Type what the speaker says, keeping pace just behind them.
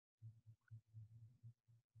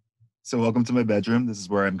So welcome to my bedroom. This is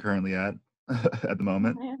where I'm currently at at the Oh,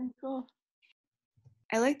 moment. man, cool.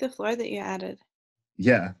 I like the floor that you added.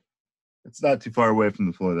 Yeah, it's not too far away from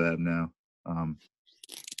the floor that I have now. Um,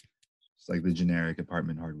 it's like the generic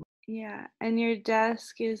apartment hardware. Yeah, and your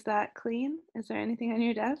desk, is that clean? Is there anything on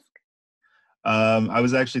your desk? I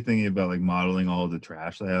was actually thinking about like modeling all the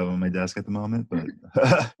trash that I have on my desk at the moment, but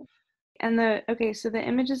And so the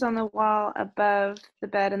images on the wall above the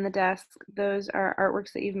bed and the desk, those are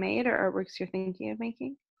artworks that you've made or artworks you're thinking of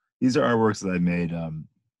making? these are artworks that I made.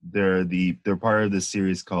 They're part of this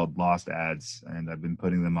series called Lost Ads, and I've been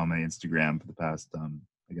putting them on my Instagram for the past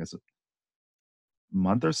I guess a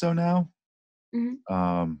month or so now. Mhm.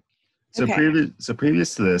 Um, Okay.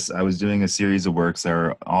 previous to this, I was doing a series of works that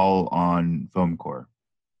are all on foam core.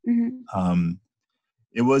 Mhm. Um,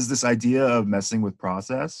 it was this idea of messing with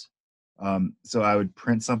process. So I would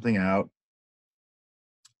print something out,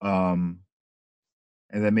 um,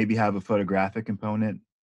 and then maybe have a photographic component,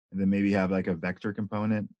 and then maybe have like a vector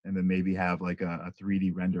component, and then maybe have like a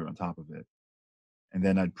 3D render on top of it. And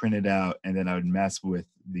then I'd print it out, and then I would mess with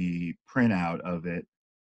the printout of it,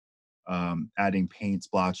 adding paint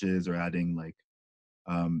splotches or adding like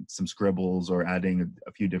some scribbles or adding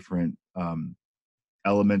a few different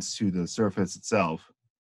elements to the surface itself.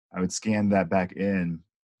 I would scan that back in,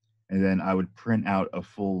 and then I would print out a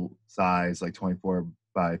full size, like 24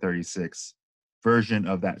 by 36 version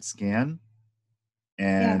of that scan,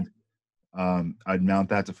 Yeah. and I'd mount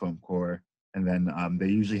that to foam core, and then they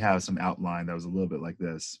usually have some outline that was a little bit like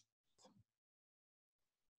this.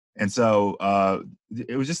 And so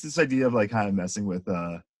it was just this idea of like kind of messing with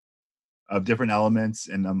of different elements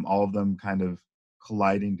and all of them kind of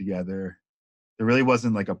colliding together. There really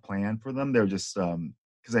wasn't like a plan for them. They were just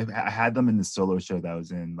because I had them in the solo show that I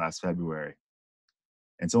was in last February,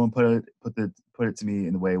 and someone put it to me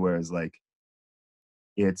in a way where it's like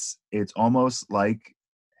it's almost like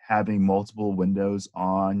having multiple windows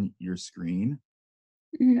on your screen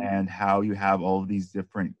Mhm. and how you have all of these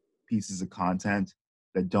different pieces of content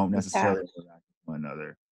that don't The necessarily tabs. interact with one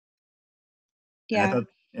another. And I Yeah. thought,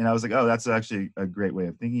 and I was like, oh, that's actually a great way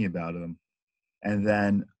of thinking about them. And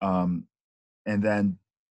then, and then,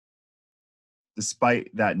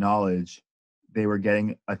 despite that knowledge, they were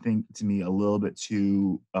getting, I think, to me a little bit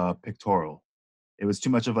too pictorial. It was too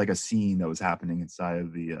much of like a scene that was happening inside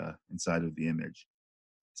of the image,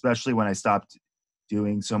 especially when I stopped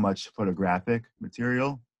doing so much photographic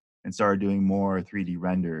material and started doing more 3D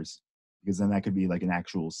renders, because then that could be like an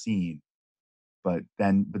actual scene. But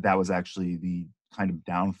that was actually the kind of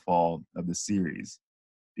downfall of the series,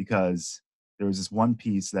 because there was this one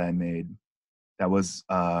piece that I made that was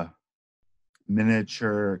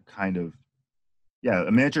miniature kind of, yeah,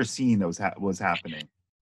 a miniature scene that was happening.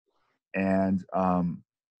 And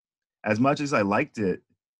as much as I liked it,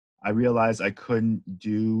 I realized I couldn't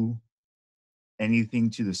do anything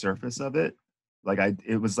to the surface of it. Like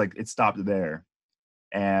it was like it stopped there.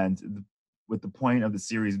 And with the point of the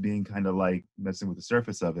series being kind of like messing with the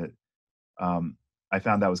surface of it, um, I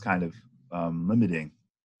found that was kind of limiting.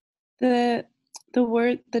 The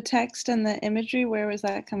the text and the imagery, where was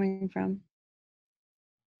that coming from?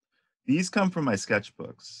 These come from my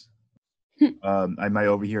sketchbooks. I might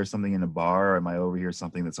overhear something in a bar, or I might overhear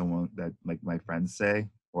something that someone that like my friends say,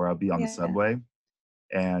 or I'll be on the Yeah. subway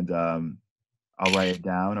and I'll write it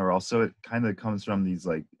down. Or also it kind of comes from these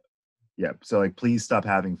like, yeah, so like please stop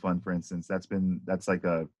having fun, for instance. That's like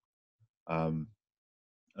um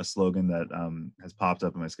a slogan that has popped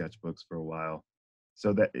up in my sketchbooks for a while.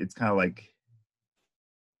 So that it's kind of like,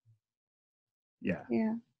 yeah.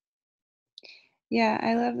 Yeah. Yeah,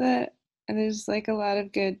 I love that there's, like, a lot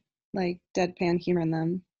of good, like, deadpan humor in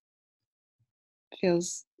them.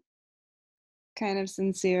 Feels kind of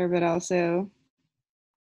sincere, but also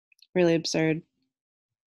really absurd.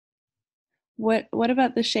 What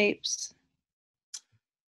about the shapes?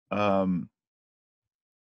 Um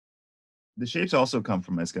the shapes also come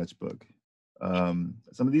from my sketchbook.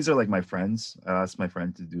 Some of these are like my friends. I asked my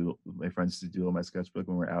friends to doodle my sketchbook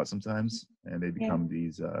when we're out sometimes, and Yeah. they become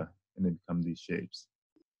these shapes.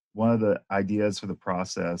 One of the ideas for the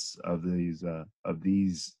process of these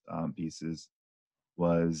pieces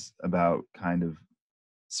was about kind of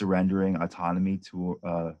surrendering autonomy to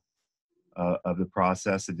of the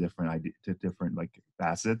process to different like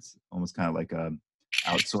facets, almost kind of like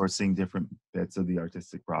outsourcing different bits of the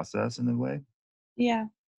artistic process in a way. Yeah.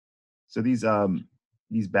 So these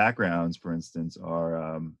backgrounds, for instance,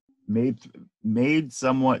 are made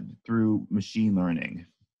somewhat through machine learning.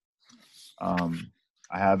 Um,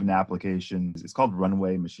 I have an application. It's called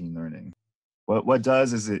Runway Machine Learning. What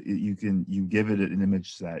does is you give it an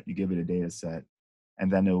image set, you give it a data set,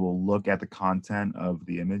 and then it will look at the content of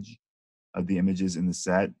the images in the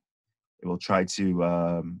set. It will try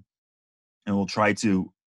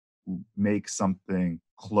to make something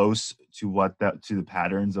close to what that to the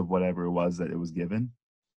patterns of whatever it was that it was given.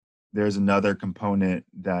 There's another component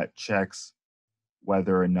that checks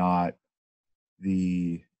whether or not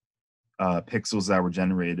the pixels that were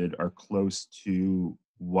generated are close to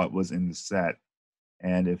what was in the set,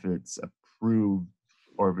 and if it's approved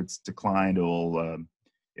or if it's declined,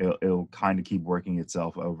 it'll kind of keep working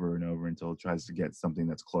itself over and over until it tries to get something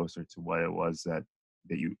that's closer to what it was that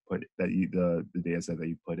you put that you the data set that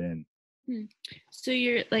you put in. Hmm. So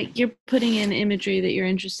you're putting in imagery that you're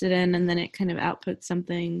interested in, and then it kind of outputs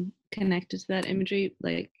something connected to that imagery.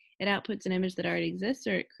 Like it outputs an image that already exists,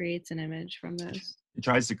 or it creates an image from those. It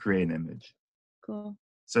tries to create an image. Cool.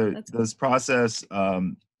 So That's this process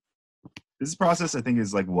I think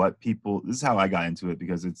is like what people this is how I got into it,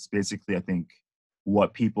 because it's basically I think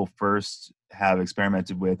what people first have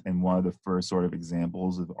experimented with and one of the first sort of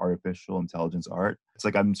examples of artificial intelligence art. It's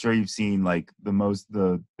like I'm sure you've seen like there was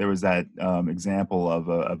that example of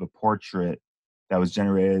a portrait that was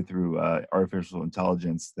generated through artificial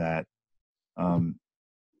intelligence that um,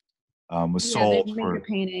 was yeah. They've sold made a for.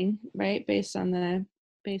 painting, right, based on the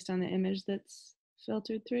image that's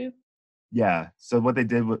filtered through. Yeah. So what they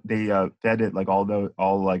did, they fed it like all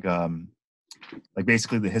like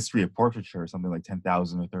basically the history of portraiture, something like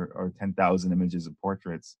 10,000 or 10,000 images of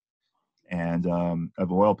portraits and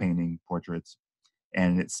of oil painting portraits,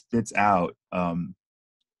 and it spits out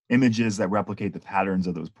images that replicate the patterns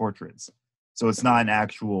of those portraits. So it's not an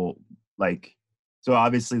actual like. So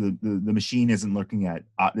obviously the machine isn't looking at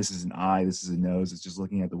this is an eye, this is a nose. It's just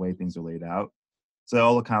looking at the way things are laid out. So they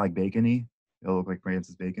all look kind of like bacony. They'll look like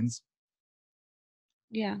Francis Bacon's.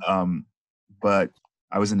 Yeah. Um, but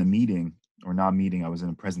I was in a meeting, or not a meeting, I was in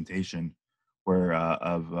a presentation where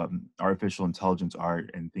of artificial intelligence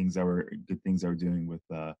art and things that were good things that were doing with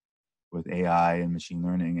AI and machine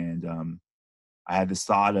learning. And I had this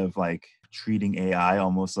thought of like treating AI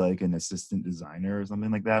almost like an assistant designer or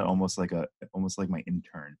something like that, almost like my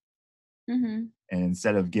intern. Mm-hmm. And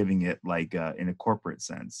instead of giving it like in a corporate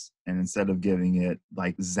sense, and instead of giving it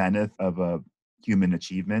like zenith of a human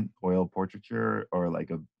achievement, oil portraiture, or like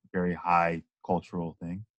a very high cultural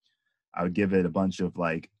thing, I would give it a bunch of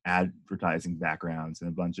like advertising backgrounds and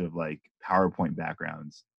a bunch of like PowerPoint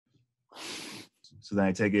backgrounds. So then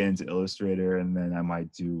I take it into Illustrator, and then I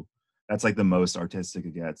might do that's like the most artistic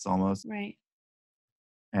it gets almost. Right.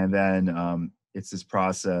 And then it's this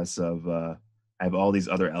process of I have all these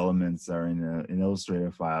other elements that are in an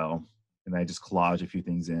Illustrator file, and I just collage a few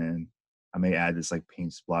things in. I may add this like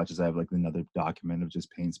paint splotches. I have like another document of just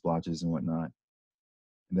paint splotches and whatnot,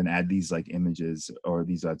 and then add these like images or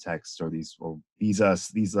these texts or these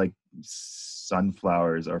like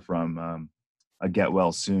sunflowers are from a get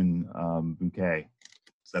well soon bouquet.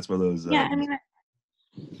 So that's where those. Yeah. I mean,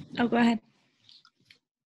 oh, go ahead.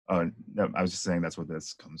 Oh no, I was just saying that's where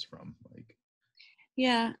this comes from. Like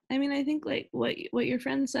Yeah, I mean, I think like what your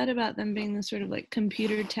friend said about them being the sort of like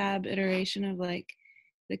computer tab iteration of like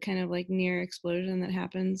the kind of like near explosion that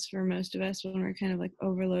happens for most of us when we're kind of like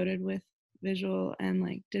overloaded with visual and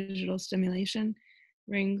like digital stimulation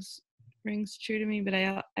rings rings true to me. But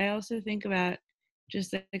I also think about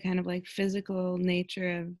just the kind of like physical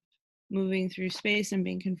nature of moving through space and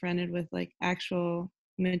being confronted with like actual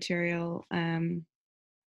material and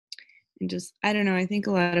just I don't know, I think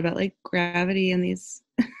a lot about like gravity in these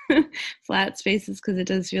flat spaces because it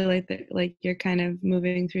does feel like that like you're kind of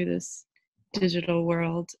moving through this digital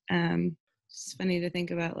world. It's funny to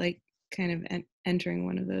think about like kind of entering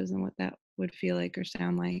one of those and what that would feel like or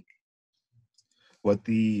sound like. what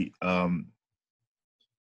the um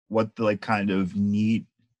what the like kind of neat,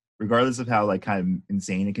 regardless of how like kind of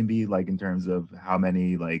insane it can be, like in terms of how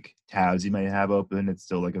many like tabs you might have open, it's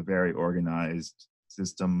still like a very organized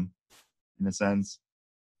system in a sense.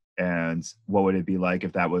 And what would it be like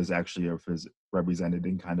if that was actually represented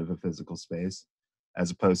in kind of a physical space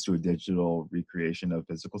as opposed to a digital recreation of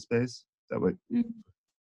physical space? That would Mhm.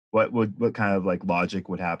 what kind of like logic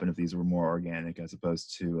would happen if these were more organic as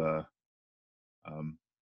opposed to um,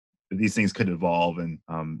 these things could evolve and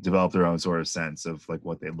develop their own sort of sense of like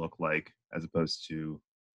what they look like as opposed to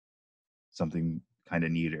something kind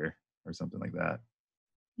of neater or something like that.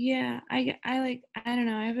 Yeah, I like I don't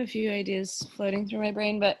know. I have a few ideas floating through my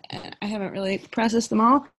brain, but I haven't really processed them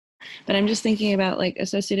all. But I'm just thinking about like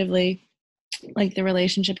associatively like the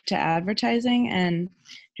relationship to advertising. And do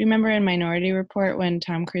you remember in Minority Report when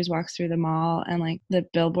Tom Cruise walks through the mall and like the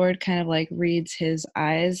billboard kind of like reads his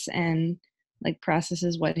eyes and like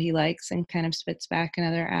processes what he likes and kind of spits back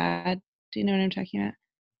another ad? Do you know what I'm talking about?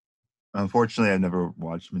 Unfortunately, I've never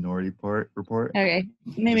watched Minority Report. Okay,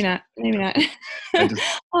 maybe Just not. Maybe not I just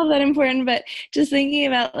all that important, but just thinking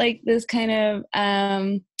about like this kind of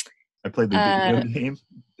I played the video uh game.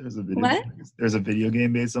 There's a video what? game. There's a video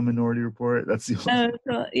game based on Minority Report. That's the Oh, only.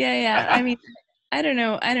 cool. Yeah, yeah. I mean, I don't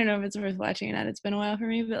know. I don't know if it's worth watching or not. It's been a while for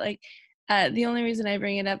me, but like the only reason I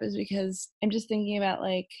bring it up is because I'm just thinking about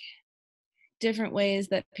like different ways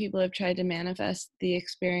that people have tried to manifest the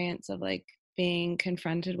experience of like being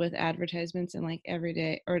confronted with advertisements in like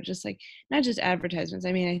everyday or just like not just advertisements.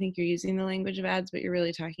 I mean, I think you're using the language of ads, but you're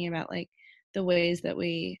really talking about like the ways that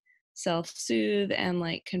we self-soothe and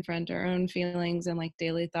like confront our own feelings and like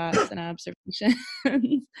daily thoughts and observations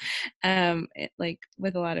like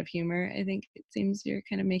with a lot of humor. I think it seems you're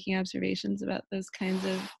kind of making observations about those kinds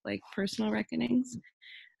of like personal reckonings.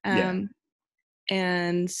 Yeah, um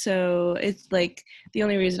and so it's like the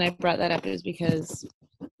only reason I brought that up is because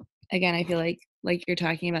again, I feel like you're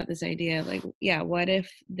talking about this idea of like, yeah, what if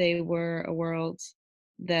they were a world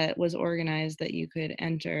that was organized that you could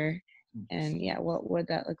enter, and yeah, what would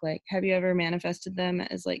that look like? Have you ever manifested them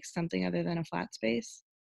as like something other than a flat space?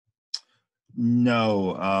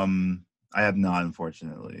 no, I have not,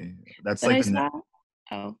 unfortunately. That's But like I the saw.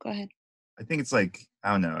 Oh, go ahead. I think it's like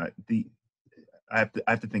I don't know. I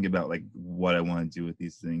have to think about like what I want to do with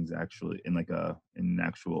these things actually in like in an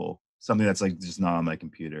actual something that's like just not on my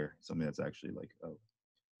computer. Something that's actually like um,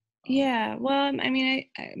 Yeah, well, I mean,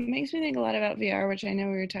 it makes me think a lot about VR, which I know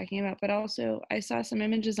we were talking about, but also I saw some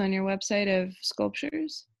images on your website of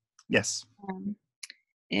sculptures. yes, Um,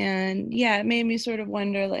 and yeah, it made me sort of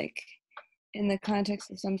wonder, like, in the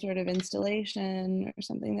context of some sort of installation or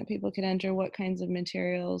something that people could enter, what kinds of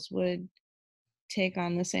materials would take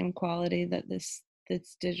on the same quality that this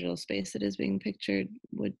digital space that is being pictured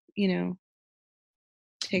would,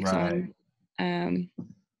 takes right. on. Um,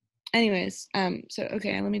 anyways, so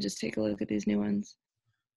okay, let me just take a look at these new ones.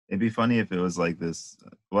 It'd be funny if it was like this.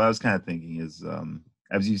 What I was kind of thinking is,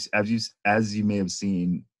 as you may have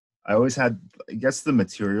seen, I always had, I guess, the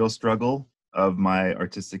material struggle of my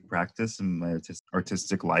artistic practice and my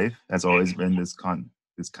artistic life has always been this kind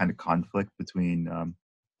of conflict between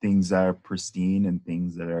things that are pristine and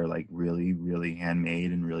things that are like really, really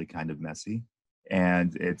handmade and really kind of messy.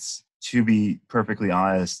 And it's to be perfectly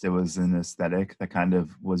honest, it was an aesthetic that kind of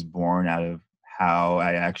was born out of how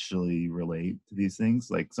I actually relate to these things.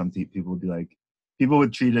 Like people would be like, people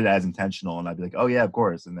would treat it as intentional, and I'd be like, oh yeah, of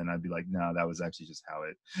course. And then I'd be like, no, that was actually just how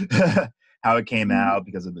it how it came Mhm. out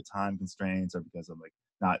because of the time constraints or because I'm like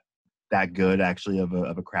not that good actually of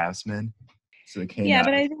a craftsman. So it came Yeah, out.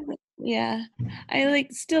 but I think yeah. I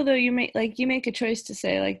like still though you make a choice to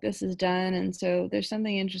say like this is done, and so there's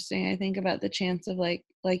something interesting I think about the chance of like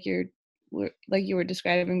you were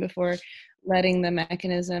describing before, letting the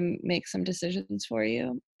mechanism make some decisions for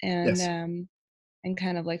you, Yes. and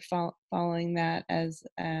kind of like following that as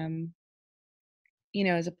as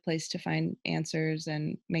a place to find answers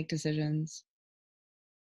and make decisions.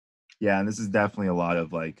 Yeah, and this is definitely a lot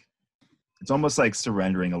of like it's almost like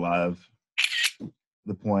surrendering a lot of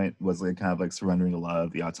the point was like kind of like surrendering a lot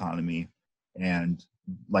of the autonomy and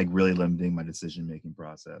like really limiting my decision making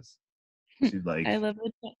process to like I love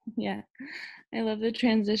yeah. I love the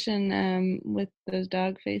transition with those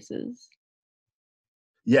dog faces.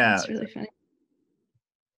 yeah. That's really funny.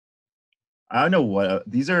 I don't know what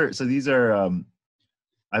these are. So these are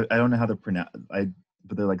I don't know how they're pronounced.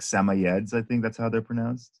 But they're like samoyeds. I think that's how they're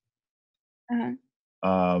pronounced. Uh-huh.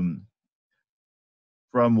 Um,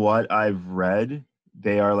 from what I've read,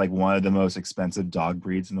 they are like one of the most expensive dog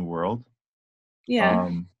breeds in the world. Yeah.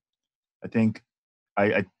 Um, I think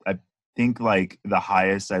I think like the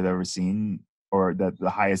highest I've ever seen, or that the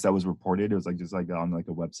highest that was reported, it was like just like on like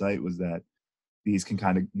a website, was that these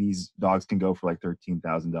dogs can go for like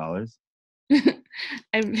 $13,000.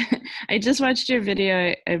 I I just watched your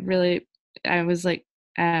video. I was like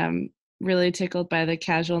um really tickled by the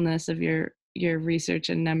casualness of your research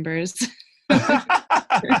and numbers.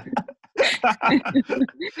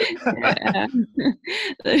 Yeah.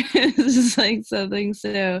 This is like something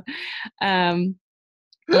so um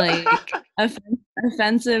like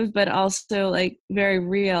offensive but also like very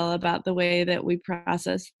real about the way that we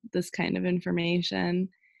process this kind of information,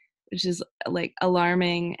 which is like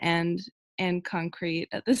alarming and concrete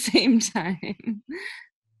at the same time.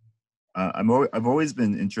 I've always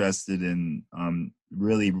been interested in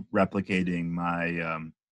really replicating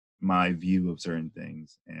my view of certain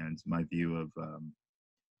things and my view of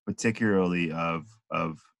particularly of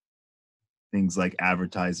things like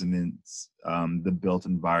advertisements, the built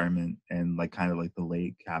environment, and like kind of like the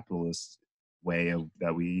late capitalist way of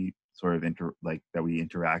that we sort of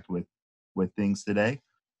interact with with things today,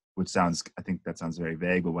 which sounds, I think that sounds very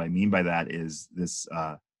vague, but what I mean by that is this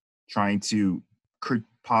trying to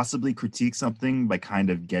possibly critique something by kind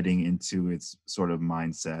of getting into its sort of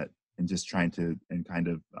mindset and just trying to and kind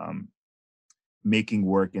of making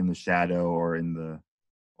work in the shadow or in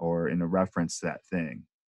a reference to that thing.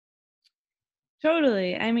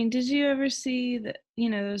 Totally. I mean, did you ever see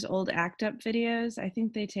those old ACT UP videos? I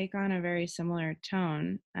think they take on a very similar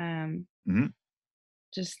tone. Hmm.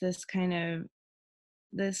 Just this kind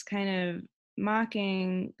of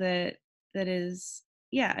mocking that is,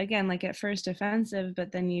 yeah, again, like at first offensive,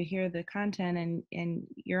 but then you hear the content and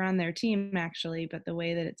you're on their team actually, but the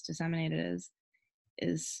way that it's disseminated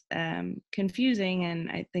is confusing and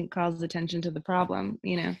I think calls attention to the problem.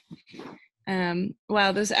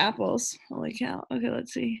 Wow, those apples. Holy cow. Okay,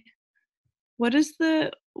 let's see. What is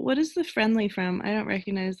the friendly from? I don't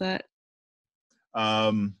recognize that.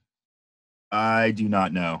 Um, I do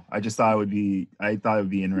not know. I just thought I thought it would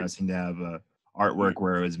be interesting to have a Yeah. artwork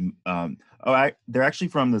where it was they're actually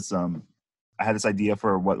from this I had this idea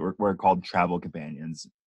for what were called travel companions.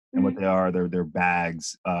 And what Mhm. they are, they're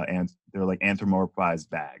bags, and they're like anthropomorphized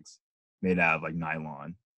bags made out of like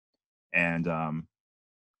nylon. And um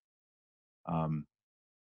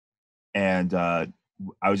and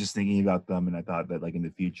I was just thinking about them and I thought that like in the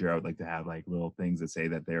future I would like to have like little things that say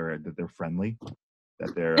that they're friendly,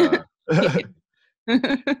 that they're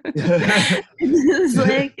Yeah. It's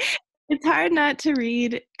like it's hard not to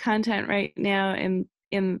read content right now in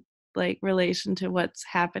like relation to what's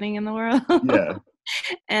happening in the world. yeah,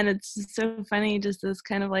 And it's so funny just this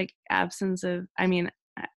kind of like absence of, I mean,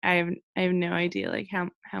 I have no idea like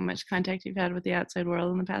how much contact you've had with the outside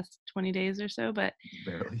world in the past 20 days or so, but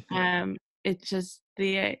barely. it's just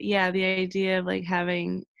the idea of like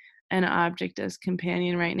having an object as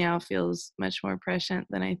companion right now feels much more prescient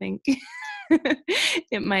than I think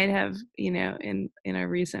it might have, in a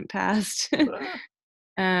recent past.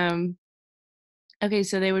 um okay,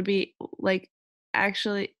 so they would be like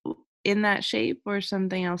actually in that shape or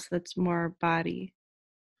something else that's more body.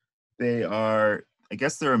 They are, I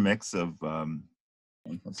guess they're a mix of one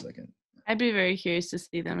second. I'd be very curious to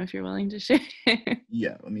see them if you're willing to share.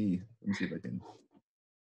 Yeah, let me see if I can.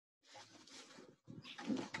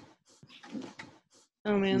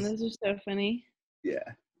 Oh man, This, those are so funny. yeah.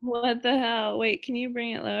 What the hell? Wait, can you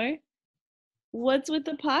bring it lower? What's with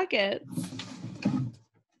the pockets?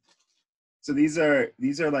 So these are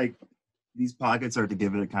like these pockets are to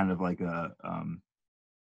give it a kind of like a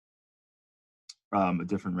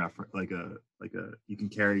different reference, like a you can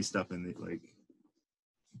carry stuff in it, like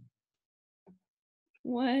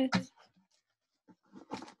What?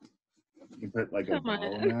 you can put like a Come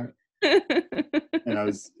bottle in on. that. And I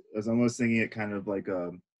was almost thinking it kind of like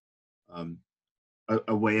um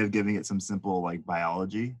a way of giving it some simple like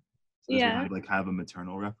biology. So this would Yeah, have like kind of a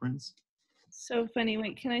maternal reference. so funny.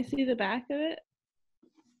 Wait, can I see the back of it?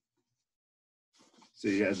 So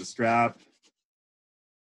it has a strap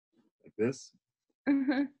like this.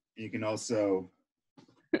 Uh-huh. You can also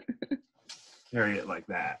carry it like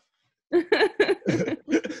that.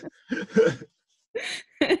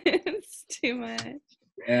 It's too much.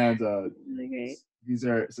 And Really great. these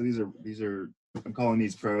are I'm calling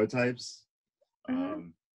these prototypes. Uh-huh.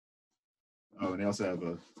 Oh, and they also have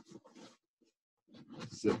a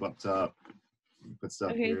zip up top. You can put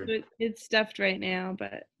stuff Okay, here. so it's stuffed right now,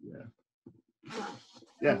 but Yeah, oh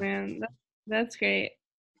yeah. man, that's great.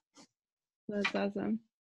 That's awesome.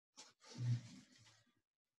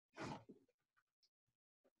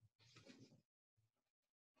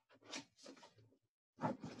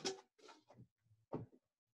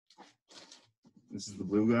 This is the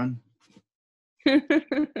blue gun.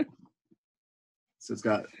 So it's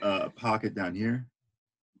got a pocket down here.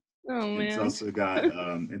 Oh It's man. also got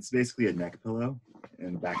it's basically a neck pillow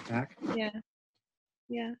and a backpack. Yeah,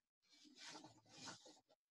 yeah.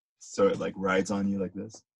 So it like rides on you like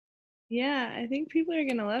this. Yeah, I think people are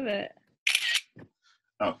gonna love it.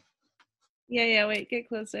 Oh. Yeah, yeah, wait, get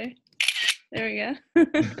closer. There we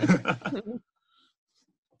go.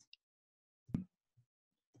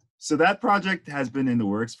 So that project has been in the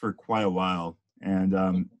works for quite a while, and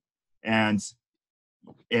and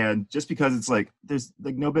just because it's like there's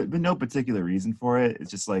like no particular reason for it.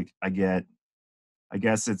 It's just like I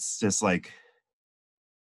guess it's just like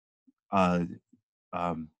uh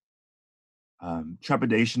um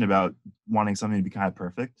trepidation about wanting something to be kind of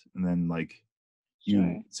perfect, and then like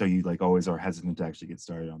Sure. you like always are hesitant to actually get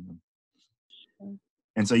started on them. Sure.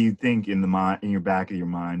 And so you think in the mind in your back of your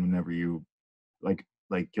mind whenever you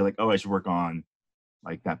like you're like, oh, I should work on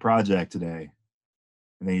like that project today,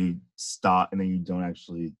 and then you stop and then you don't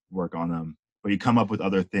actually work on them, but you come up with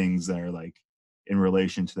other things that are like in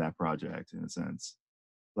relation to that project in a sense.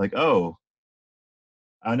 Like, oh,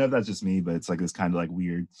 I don't know if that's just me, but it's like this kind of like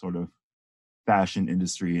weird sort of fashion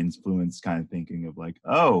industry influence kind of thinking of like,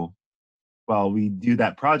 oh, well, we do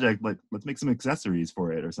that project, like let's make some accessories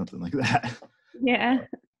for it or something like that. Yeah.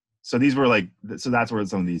 So these were like, so that's where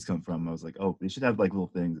some of these come from. I was like, oh, they should have like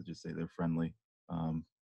little things that just say they're friendly.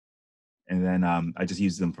 And then I just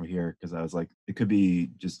used them from here because I was like, it could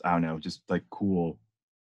be just, I don't know, just like cool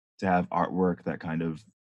to have artwork that kind of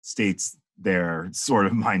states their sort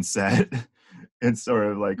of mindset and sort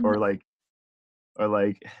of like, Mhm. or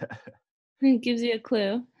like, It gives you a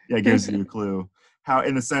clue. yeah, it gives you a clue how,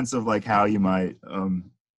 in the sense of like how you might,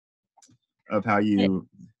 of how It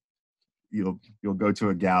you'll go to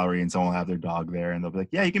a gallery and someone will have their dog there and they'll be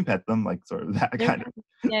like, yeah, you can pet them, like sort of that they're kind fun.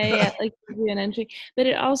 Yeah, yeah, yeah, of. like, gives you an entry, but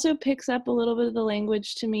it also picks up a little bit of the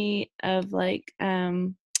language to me of, like,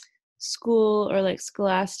 school or, like,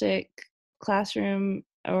 scholastic classroom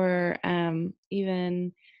or,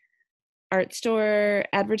 even art store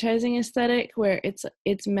advertising aesthetic where it's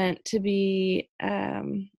meant to be,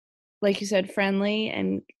 like you said, friendly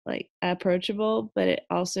and, like, approachable, but it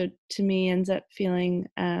also, to me, ends up feeling,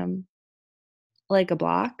 like a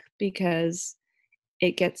block because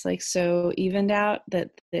it gets, like, so evened out that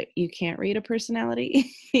you can't read a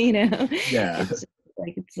personality, you know? Yeah,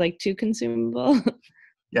 It's, like, too consumable.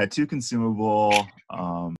 yeah, too consumable.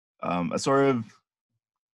 A sort of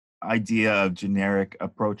idea of generic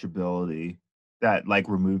approachability that like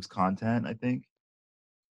removes content, I think.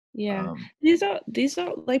 Yeah. um These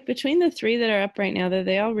are like, between the 3 that are up right now,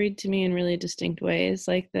 they all read to me in really distinct ways,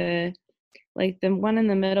 like the one in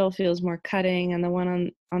the middle feels more cutting and the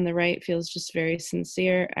one on the right feels just very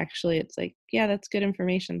sincere. Actually, it's like, yeah, that's good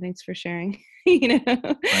information. Thanks for sharing. you know,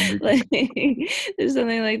 friendly like there's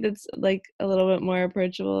something like that's like a little bit more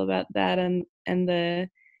approachable about that and the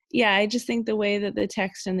yeah, I just think the way that the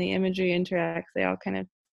text and the imagery interacts, they all kind of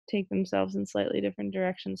take themselves in slightly different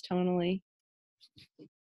directions tonally.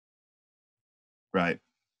 right.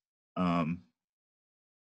 um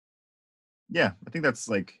yeah, I think that's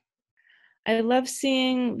like, I love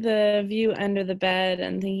seeing the view under the bed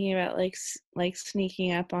and thinking about, like,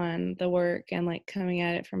 sneaking up on the work and, like, coming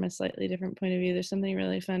at it from a slightly different point of view. There's something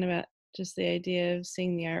really fun about just the idea of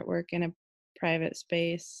seeing the artwork in a private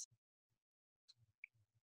space.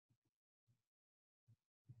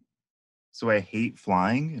 so I hate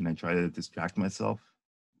flying and I try to distract myself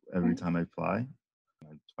every Mhm, time I fly.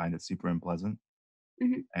 I find it super unpleasant.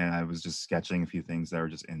 mhm, And I was just sketching a few things that were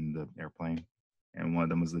just in the airplane, and one of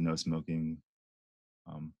them was the no smoking.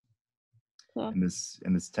 Um, cool. and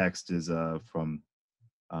this text is from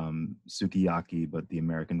sukiyaki, but the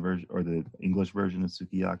American version or the English version of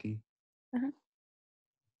sukiyaki. Uh-huh.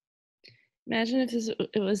 Imagine if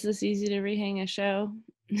it was this easy to rehang a show.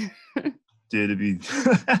 Dude, it'd be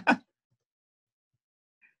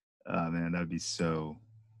oh man, that'd be so.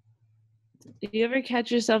 Do you ever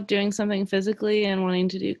catch yourself doing something physically and wanting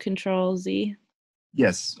to do Control Z?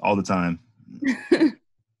 Yes, all the time.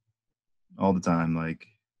 All the time. Like,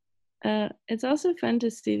 It's also fun to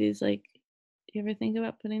see these, like, do you ever think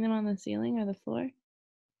about putting them on the ceiling or the floor?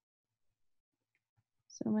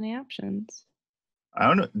 So many options. I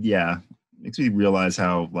don't know. Yeah. Makes me realize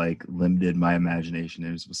how like limited my imagination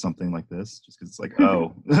is with something like this. Just because it's like,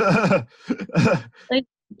 oh, Like,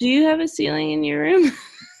 do you have a ceiling in your room?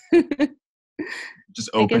 just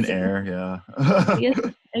I open guess air. I Yeah. guess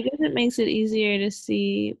I guess it makes it easier to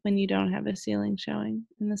see when you don't have a ceiling showing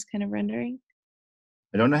in this kind of rendering.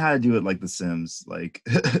 I don't know how to do it like The Sims. Like,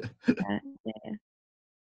 Yeah, yeah.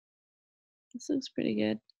 This looks pretty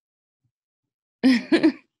good.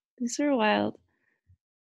 These are wild.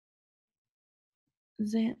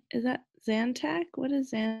 Is that Zantac? What is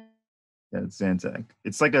Zan? yeah, it's Zantac.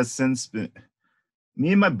 It's like a sense.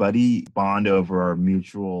 Me and my buddy bond over our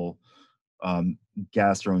mutual um,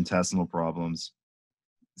 gastrointestinal problems.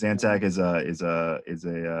 Zantac is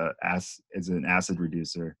an acid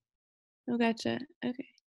reducer. Oh, gotcha. Okay.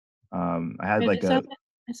 I had Right, like a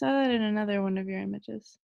I saw that in another one of your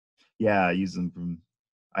images. yeah, I use them from.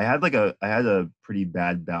 I had a pretty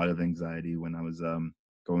bad bout of anxiety when I was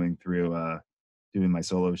going through doing my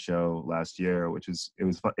solo show last year, which was it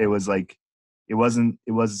was like it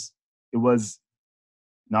was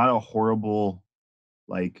not a horrible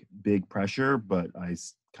like big pressure, but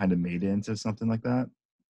kind of made it into something like that.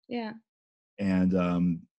 Yeah. And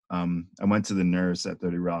I went to the nurse at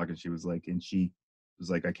 30 Rock, and she was like,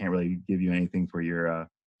 I can't really give you anything for your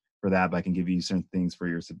for that, but I can give you certain things for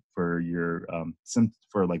your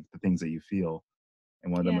for like the things that you feel.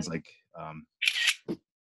 And one of them Yeah. was like,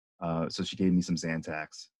 so she gave me some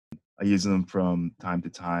Zantacs. I use them from time to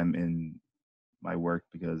time in my work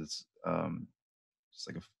because it's just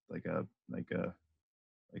like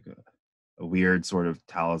a weird sort of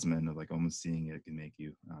talisman of like almost seeing it can make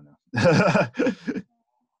you, I don't know.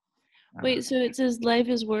 Wait, so it says life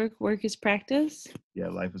is work, work is practice? Yeah,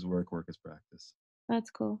 life is work, work is practice. That's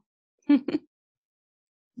cool.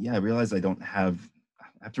 Yeah, I realized I have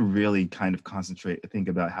to really kind of concentrate, think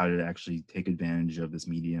about how to actually take advantage of this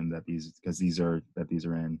medium that these are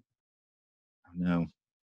in. I don't know.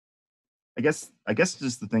 I guess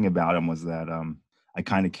just the thing about them was that I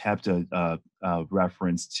kind of kept a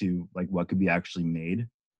reference to like what could be actually made.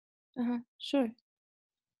 Uh-huh, sure.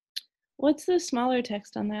 What's the smaller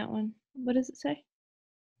text on that one? What does it say?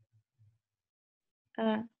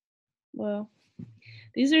 Uh, well,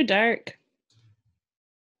 these are dark.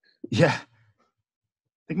 Yeah,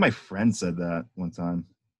 I think my friend said that one time.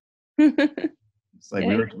 It's like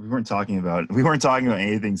Okay, we weren't talking about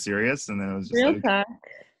anything serious, and then it was just real like, talk.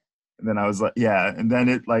 and then I was like, yeah, and then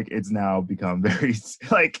it's now become very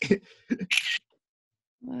like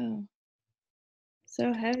Wow,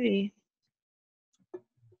 so heavy.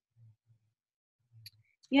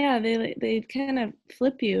 Yeah, they kind of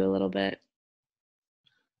flip you a little bit.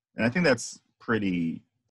 and I think that's pretty.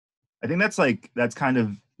 I think that's kind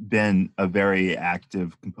of been a very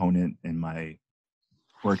active component in my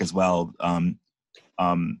work as well. Um,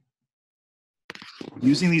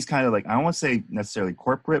 Using these kind of like I don't want to say necessarily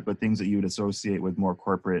corporate, but things that you would associate with more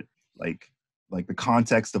corporate, like like the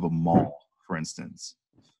context of a mall, for instance.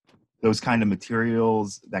 Those kind of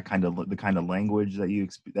materials, that kind of the kind of language that you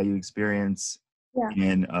experience Yeah.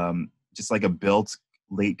 in just like a built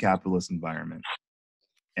late capitalist environment.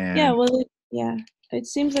 Yeah, And well, yeah. It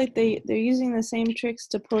seems like they're using the same tricks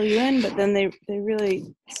to pull you in, but then they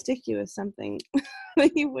really stick you with something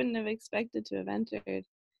that you wouldn't have expected to have entered.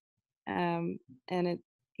 Um, and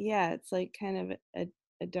yeah, it's like kind of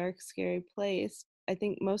a dark, scary place. I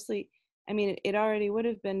think mostly, I mean, it already would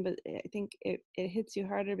have been, but I think it hits you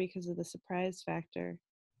harder because of the surprise factor.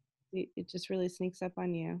 It just really sneaks up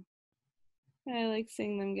on you. I like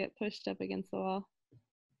seeing them get pushed up against the wall.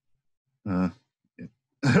 uh,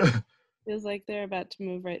 Feels like they're about to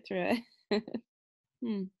move right through it.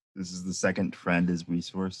 Hmm, this is the second friend is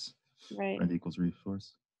resource. right. Friend equals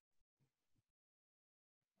resource.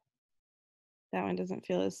 That one doesn't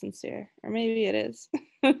feel as sincere. Or maybe it is.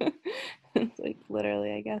 It's like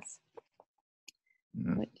literally, I guess.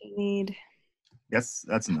 Yeah. What do you need? Yes,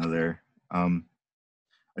 that's um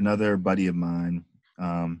another buddy of mine.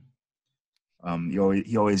 Um,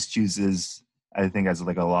 he always chooses. I think as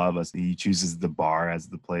like a lot of us, he chooses the bar as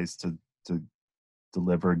the place to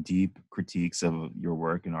deliver deep critiques of your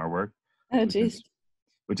work and our work, Oh, which geez. is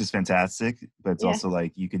which is fantastic. But it's Yeah, also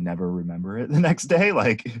like you can never remember it the next day.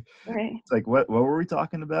 Like right. it's like what were we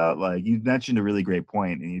talking about? Like you mentioned a really great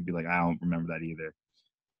point, and you'd be like, I don't remember that either.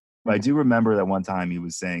 But I Uh-huh. do remember that one time he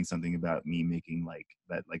was saying something about me making like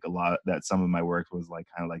that, like a lot that some of my work was like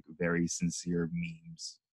kind of like very sincere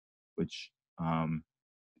memes, which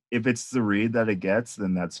if it's the read that it gets,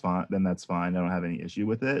 then that's fine. Then that's fine. I don't have any issue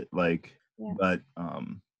with it. Like, Yeah. but I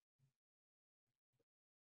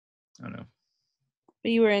don't know.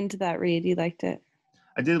 But you were into that read. You liked it.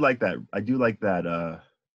 I did like that. I do like that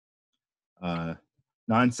uh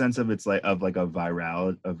nonsense of it's like of like a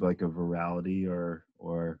viral of like a virality or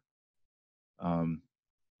um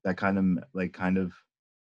that kind of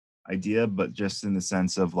idea, but just in the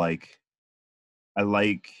sense of like I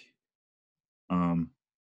like um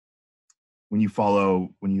when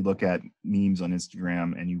you look at memes on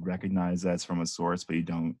Instagram and you recognize that's from a source, but you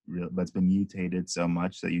don't really, that's been mutated so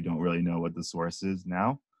much that you don't really know what the source is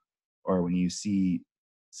now. Or when you see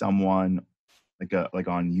someone like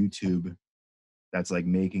on YouTube that's like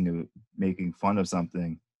making fun of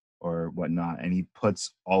something or whatnot, and he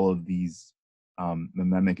puts all of these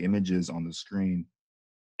mimic images on the screen,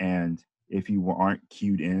 and if you aren't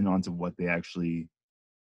cued in onto what they actually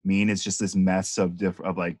mean, it's just this mess of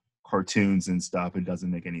of like cartoons and stuff. It doesn't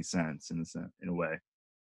make any sense in a way.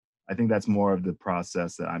 I think that's more of the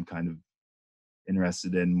process that I'm kind of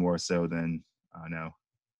interested in more so than I don't know,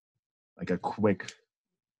 like a quick.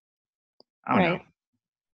 I don't know. Right.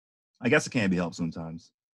 I guess it can be helped sometimes.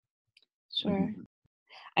 Like, Sure.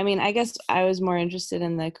 I mean, I guess I was more interested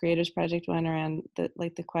in the Creators Project one around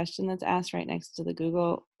the question that's asked right next to the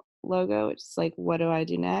Google logo, which is like, what do I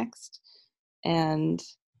do next? And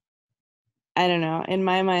I don't know. In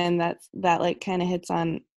my mind, that like kind of hits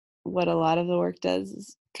on what a lot of the work does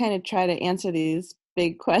is kind of try to answer these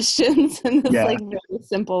big questions in this yeah, like very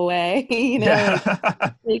simple way. yeah,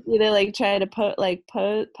 Like either like try to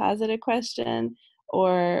posit a question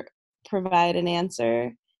or provide an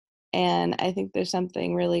answer. And I think there's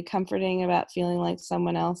something really comforting about feeling like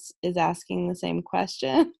someone else is asking the same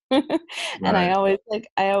question. And Right.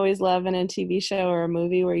 I always love in a TV show or a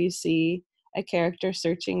movie where you see a character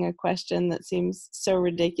searching a question that seems so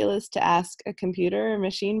ridiculous to ask a computer or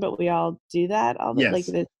machine, but we all do that all the like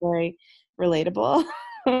Yes. it's very relatable.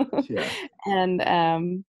 Yeah.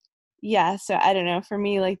 And yeah, so I don't know, for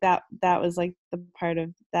me, like, that was, like, the part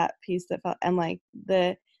of that piece that felt, and, like,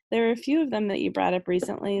 there were a few of them that you brought up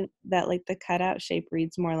recently that, like, the cutout shape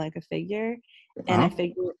reads more like a figure, and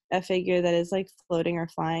Uh-huh. a figure that is, like, floating or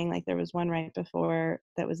flying, like, there was one right before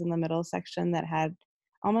that was in the middle section that had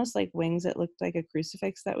almost like wings. It looked like a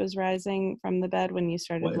crucifix that was rising from the bed when you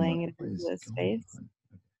started laying it What into is the going space, on?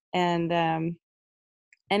 and,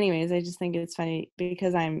 anyways, I just think it's funny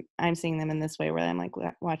because I'm seeing them in this way where I'm, like,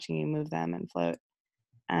 watching you move them and float.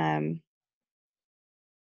 Um,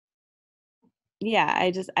 yeah,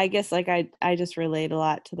 I guess, like, I just relate a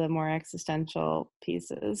lot to the more existential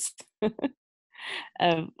pieces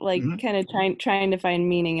of, like, Mhm. kinda trying to find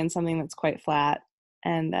meaning in something that's quite flat,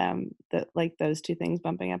 and, that like, those 2 things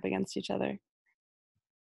bumping up against each other.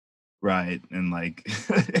 Right, and, like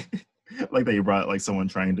like that you brought, like, someone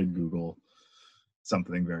trying to Google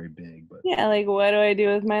something very big, but Yeah, like, what do I do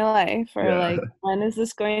with my life? Or, yeah. like, when is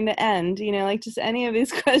this going to end? You know, like, just any of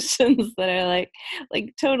these questions that are, like,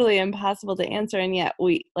 totally impossible to answer, and yet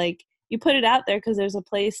you put it out there because there's a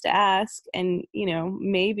place to ask and,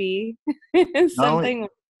 maybe Not only something.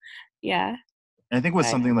 Yeah, I think with go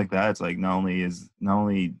ahead. something like that, it's like not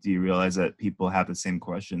only do you realize that people have the same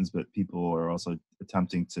questions, but people are also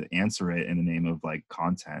attempting to answer it in the name of, like,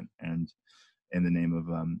 content and in the name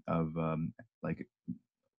like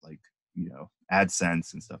like,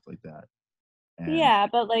 AdSense and stuff like that, and, Yeah,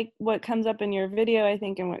 but, like, what comes up in your video, I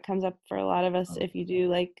think, and what comes up for a lot of us um if you do,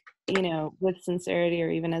 like, with sincerity or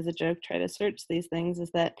even as a joke, try to search these things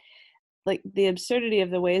is that, like, the absurdity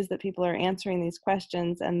of the ways that people are answering these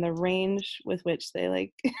questions and the range with which they,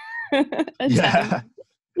 like, attempt Yeah.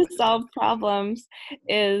 to solve problems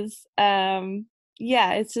is,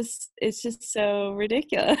 yeah, it's just so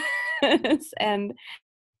ridiculous. And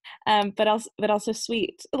but also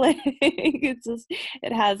sweet. Like it's just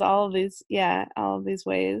it has all of these, yeah, all of these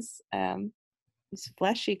ways, these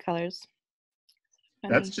fleshy colors.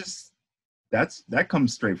 That's Funny. just that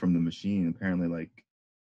comes straight from the machine, apparently,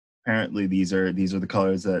 apparently these are the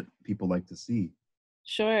colors that people like to see.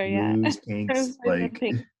 Sure, yeah. Blues, pinks, I've been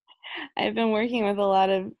think- I've been working with a lot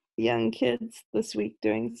of young kids this week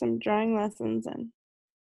doing some drawing lessons, and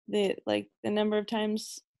the number of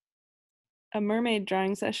times a mermaid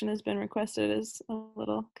drawing session has been requested is a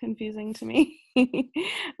little confusing to me.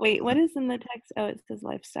 Wait, what is in the text? Oh, it says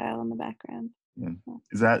lifestyle in the background. yeah. Oh,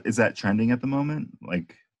 Is that trending at the moment?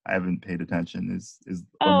 Like, I haven't paid attention. Is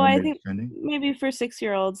Are I mermaids think trending? maybe for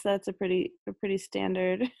 6-year-olds, that's a pretty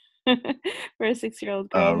standard for a 6-year-old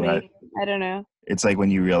Oh, girl, right. maybe. I don't know. It's like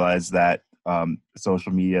when you realize that,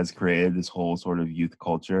 social media has created this whole sort of youth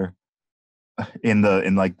culture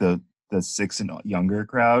like, the 6 and younger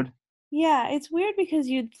crowd. Yeah, it's weird because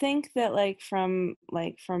you'd think that from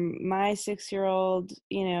my 6-year-old,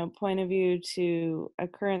 point of view to a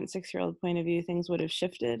current 6-year-old point of view, things would have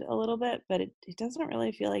shifted a little bit, but it doesn't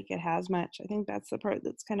really feel like it has much. I think that's the part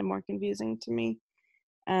that's kind of more confusing to me.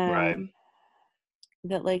 Right. Um,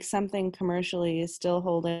 that like something commercially is still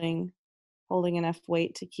holding enough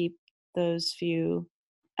weight to keep those few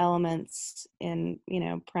elements in,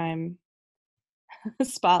 prime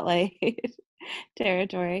spotlight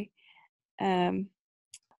territory. Um,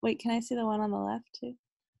 Wait, can I see the one on the left too?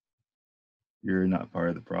 You're not part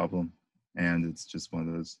of the problem, and it's just one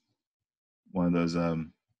of those,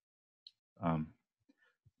 um,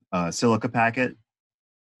 silica packet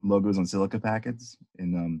logos on silica packets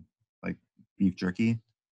in, like, beef jerky.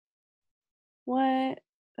 What?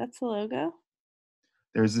 That's the logo?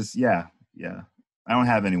 There's this yeah, yeah. I don't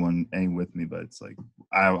have any with me, but it's like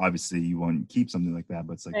obviously you won't keep something like that,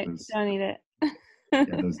 but it's like Right, those don't eat it.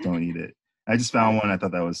 yeah, those don't eat it. I just Got found it. one, I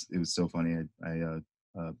thought it was so funny,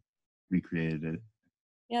 recreated it.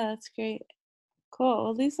 Yeah, that's great. Cool.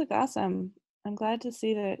 Well, these look awesome. I'm glad to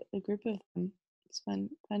see the group of them. It's fun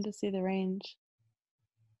to see the range.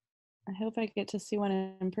 I hope I get to see one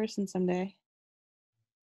in person someday.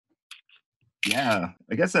 Yeah,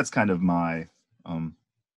 I guess that's kind of um,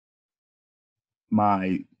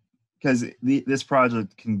 my because this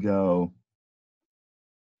project can go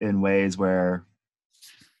in ways where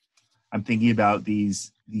I'm thinking about the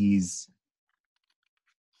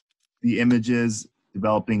images,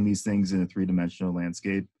 developing these things in a three-dimensional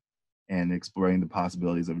landscape and exploring the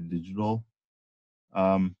possibilities of a digital,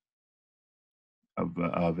 um, of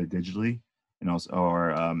it digitally. and also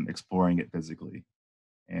or exploring it physically.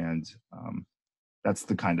 And that's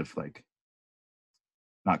the kind of like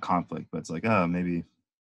not conflict, but it's like, oh, maybe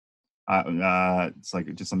it's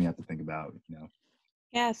like just something you have to think about, you know.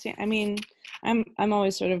 Yeah, see, I mean, I'm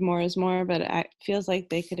always sort of more is more, but it feels like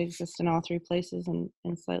they could exist in all three places in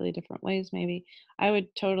slightly different ways. Maybe I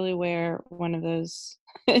would totally wear one of those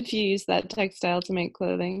if you use that textile to make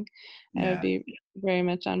clothing. I would Yeah, be very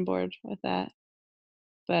much on board with that.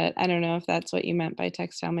 But I don't know if that's what you meant by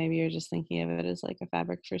textile. Maybe you're just thinking of it as like a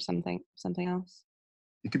fabric for something else.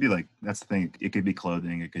 it could be like that's the thing. It could be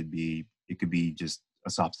clothing. It could be just a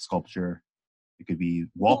soft sculpture. It could be Yeah.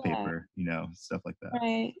 wallpaper. You know, stuff like that.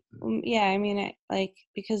 Right. Yeah, I mean, like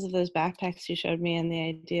because of those backpacks you showed me and the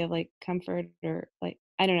idea of like comfort or like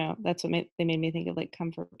I don't know, that's what they made me think of like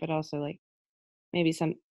comfort, but also like maybe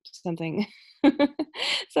something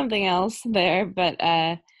something else there. But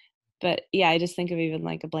yeah, I just think of even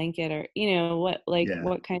like a blanket or Yeah.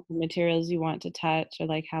 what kinds of materials you want to touch or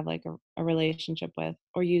like have like a relationship with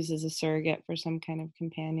or use as a surrogate for some kind of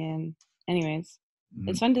companion. Anyways,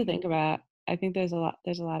 it's Mhm. fun to think about. I think there's a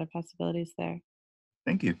lot of possibilities there.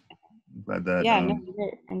 Thank you. I'm glad that. Yeah, no, you're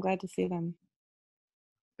great. I'm glad to see them.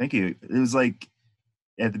 Thank you. It was like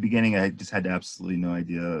at the beginning, I just had absolutely no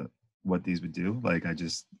idea what these would do. Like I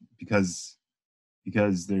just because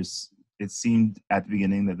there's it seemed at the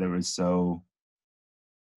beginning that there was so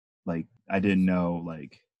like I didn't know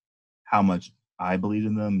like how much I believed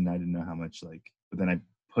in them, and I didn't know how much like. But then I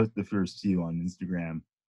put the first few on Instagram,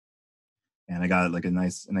 and I got like a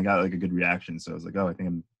nice and I got like a good reaction. So I was like, oh, I think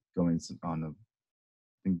I'm going on a.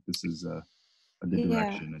 I think this is a good Yeah.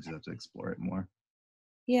 direction. I just have to explore it more.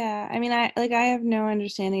 Yeah. I mean, I have no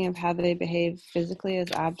understanding of how they behave physically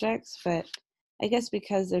as objects, but I guess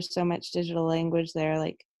because there's so much digital language there,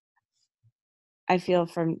 like I feel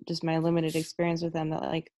from just my limited experience with them that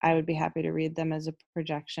like I would be happy to read them as a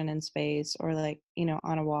projection in space or like,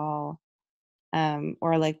 on a wall.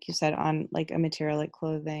 Or like you said, on like a material like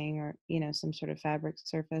clothing or, some sort of fabric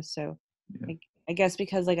surface. So Yeah, I guess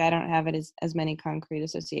because like I don't have it as many concrete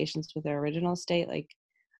associations with their original state, like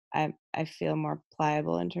I feel more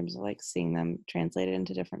pliable in terms of like seeing them translated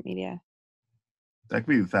into different media. that could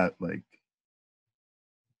be that like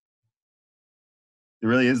there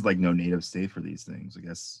really is like no native state for these things. I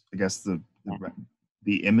guess Yeah.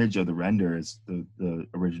 the image of the render is the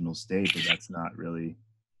original state, but that's not really.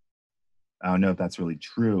 I don't know if that's really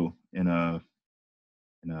true in a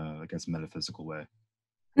I guess metaphysical way.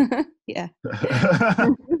 Yeah.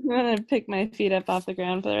 I'm gonna pick my feet up off the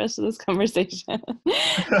ground for the rest of this conversation.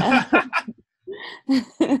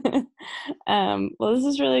 Well, this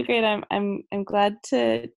is really great. I'm glad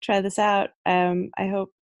to try this out. I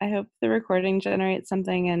hope the recording generates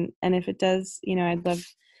something, and if it does,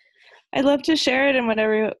 I'd love to share it in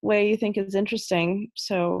whatever way you think is interesting.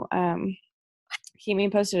 So keep me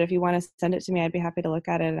posted if you want to send it to me. I'd be happy to look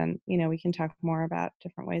at it, and we can talk more about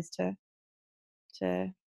different ways to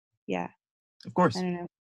yeah, Of I course. don't know,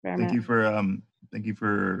 Thank experiment. you for thank you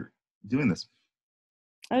for doing this.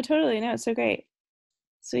 Oh, totally. No, it's so great.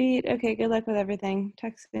 Sweet. Okay, good luck with everything.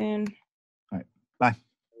 Talk soon. All right. Bye.